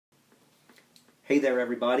Hey there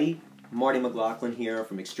everybody, Marty McLaughlin here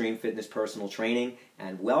from Extreme Fitness Personal Training,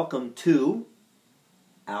 and welcome to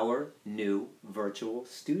our new virtual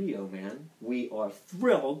studio, man. We are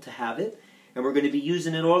thrilled to have it, and we're going to be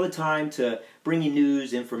using it all the time to bring you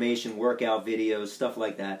news, information, workout videos, stuff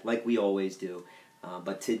like that, like we always do.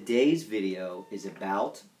 But today's video is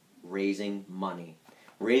about raising money.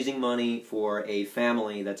 Raising money for a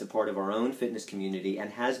family that's a part of our own fitness community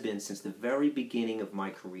and has been since the very beginning of my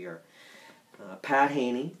career. Pat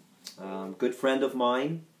Haney, good friend of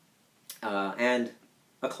mine and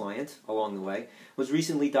a client along the way, was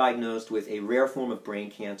recently diagnosed with a rare form of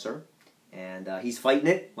brain cancer, and he's fighting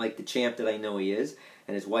it like the champ that I know he is,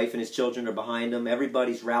 and his wife and his children are behind him.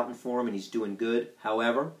 Everybody's rooting for him and he's doing good.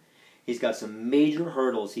 However, he's got some major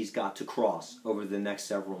hurdles he's got to cross over the next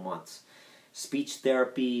several months. Speech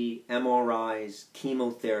therapy, MRIs,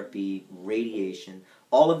 chemotherapy, radiation.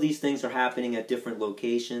 All of these things are happening at different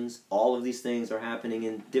locations. All of these things are happening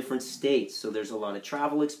in different states. So there's a lot of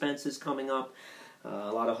travel expenses coming up,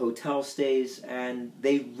 a lot of hotel stays, and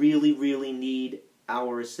they really, really need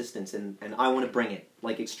our assistance. And I want to bring it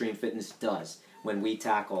like Extreme Fitness does when we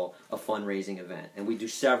tackle a fundraising event. And we do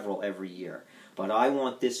several every year. But I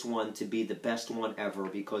want this one to be the best one ever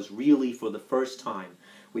because really for the first time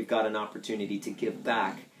we've got an opportunity to give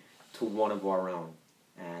back to one of our own.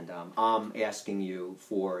 And I'm asking you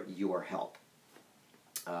for your help.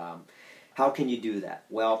 How can you do that?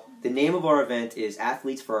 Well, the name of our event is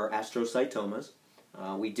Athletes for Astrocytomas.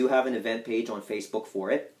 We do have an event page on Facebook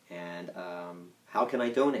for it. And how can I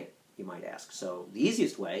donate, you might ask? So the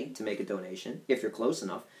easiest way to make a donation, if you're close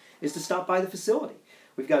enough, is to stop by the facility.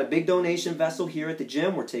 We've got a big donation vessel here at the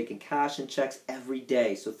gym. We're taking cash and checks every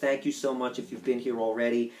day. So thank you so much if you've been here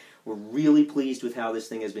already. We're really pleased with how this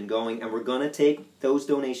thing has been going, and we're going to take those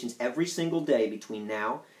donations every single day between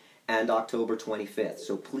now and October 25th.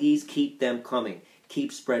 So please keep them coming.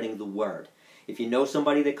 Keep spreading the word. If you know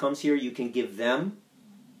somebody that comes here, you can give them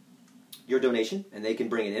your donation, and they can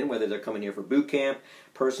bring it in, whether they're coming here for boot camp,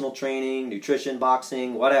 personal training, nutrition,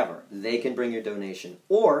 boxing, whatever. They can bring your donation.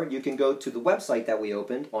 Or you can go to the website that we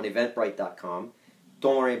opened on eventbrite.com.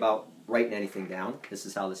 Don't worry about writing anything down. This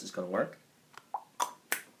is how this is going to work.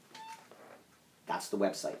 That's the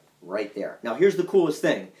website right there. Now here's the coolest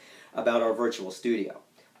thing about our virtual studio.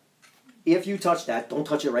 If you touch that, don't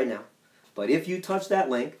touch it right now, but if you touch that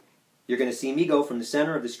link, you're going to see me go from the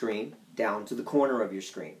center of the screen down to the corner of your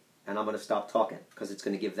screen. And I'm going to stop talking because it's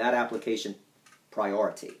going to give that application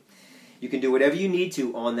priority. You can do whatever you need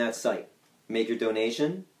to on that site. Make your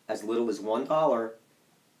donation as little as $1.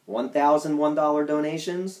 $1,001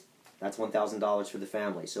 donations, that's $1,000 for the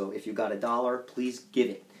family. So if you got $1, please give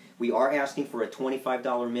it. We are asking for a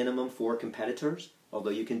 $25 minimum for competitors,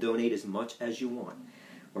 although you can donate as much as you want.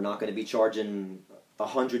 We're not going to be charging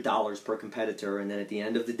 $100 per competitor and then at the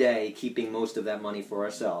end of the day keeping most of that money for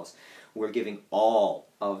ourselves. We're giving all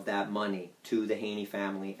of that money to the Haney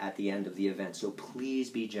family at the end of the event, so please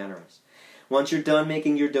be generous. Once you're done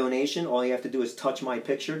making your donation, all you have to do is touch my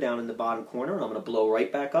picture down in the bottom corner, and I'm going to blow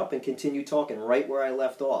right back up and continue talking right where I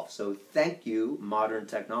left off. So thank you, modern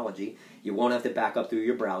technology. You won't have to back up through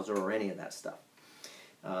your browser or any of that stuff.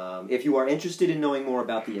 If you are interested in knowing more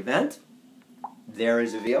about the event, there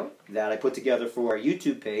is a video that I put together for our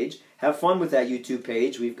YouTube page. Have fun with that YouTube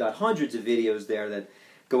page. We've got hundreds of videos there that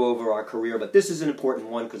go over our career, but this is an important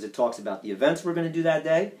one because it talks about the events we're going to do that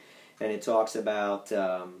day, and it talks about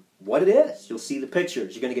what it is. You'll see the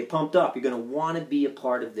pictures. You're going to get pumped up. You're going to want to be a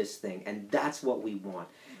part of this thing, and that's what we want.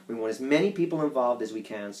 We want as many people involved as we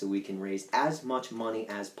can so we can raise as much money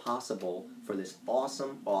as possible for this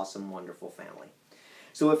awesome, awesome, wonderful family.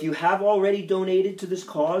 So if you have already donated to this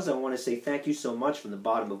cause, I want to say thank you so much from the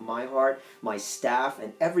bottom of my heart, my staff,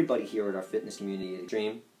 and everybody here at our fitness community at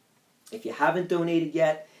Extreme. If you haven't donated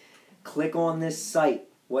yet, click on this site.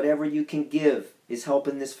 Whatever you can give is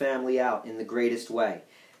helping this family out in the greatest way.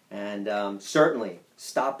 And certainly,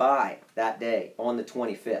 stop by that day on the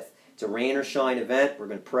 25th. It's a rain or shine event. We're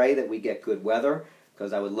going to pray that we get good weather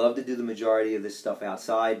because I would love to do the majority of this stuff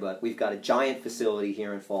outside, but we've got a giant facility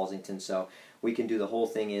here in Fallsington, so we can do the whole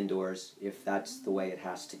thing indoors if that's the way it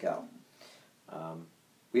has to go.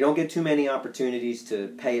 We don't get too many opportunities to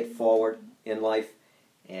pay it forward in life.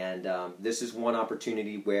 And this is one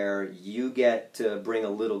opportunity where you get to bring a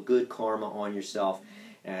little good karma on yourself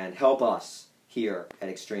and help us here at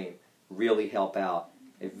Extreme really help out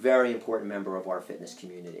a very important member of our fitness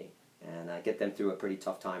community and get them through a pretty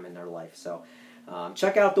tough time in their life. So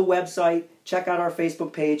check out the website, check out our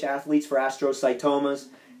Facebook page, Athletes for Astrocytomas,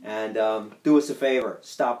 and do us a favor,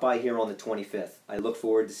 stop by here on the 25th. I look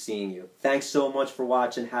forward to seeing you. Thanks so much for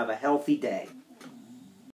watching. Have a healthy day.